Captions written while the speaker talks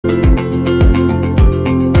In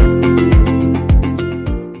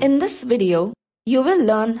this video, you will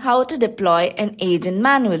learn how to deploy an agent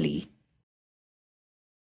manually.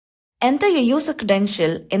 Enter your user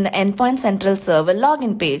credential in the Endpoint Central server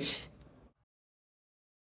login page.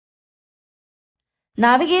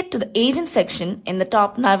 Navigate to the agent section in the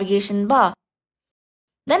top navigation bar.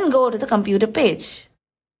 Then go to the computer page.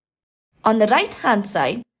 On the right hand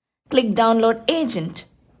side, click Download Agent.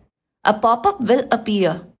 A pop-up will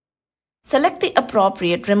appear. Select the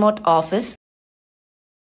appropriate remote office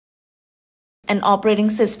and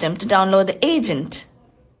operating system to download the agent.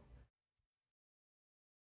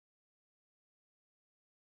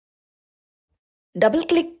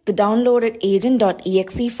 Double-click the downloaded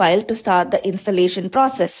agent.exe file to start the installation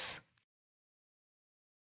process.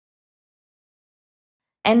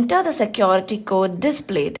 Enter the security code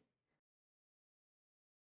displayed.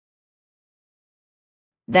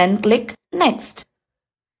 Then click Next.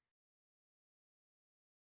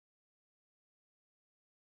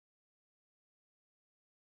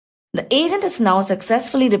 The agent is now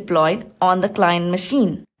successfully deployed on the client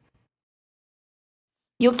machine.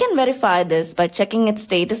 You can verify this by checking its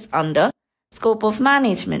status under Scope of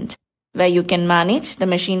Management, where you can manage the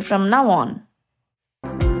machine from now on.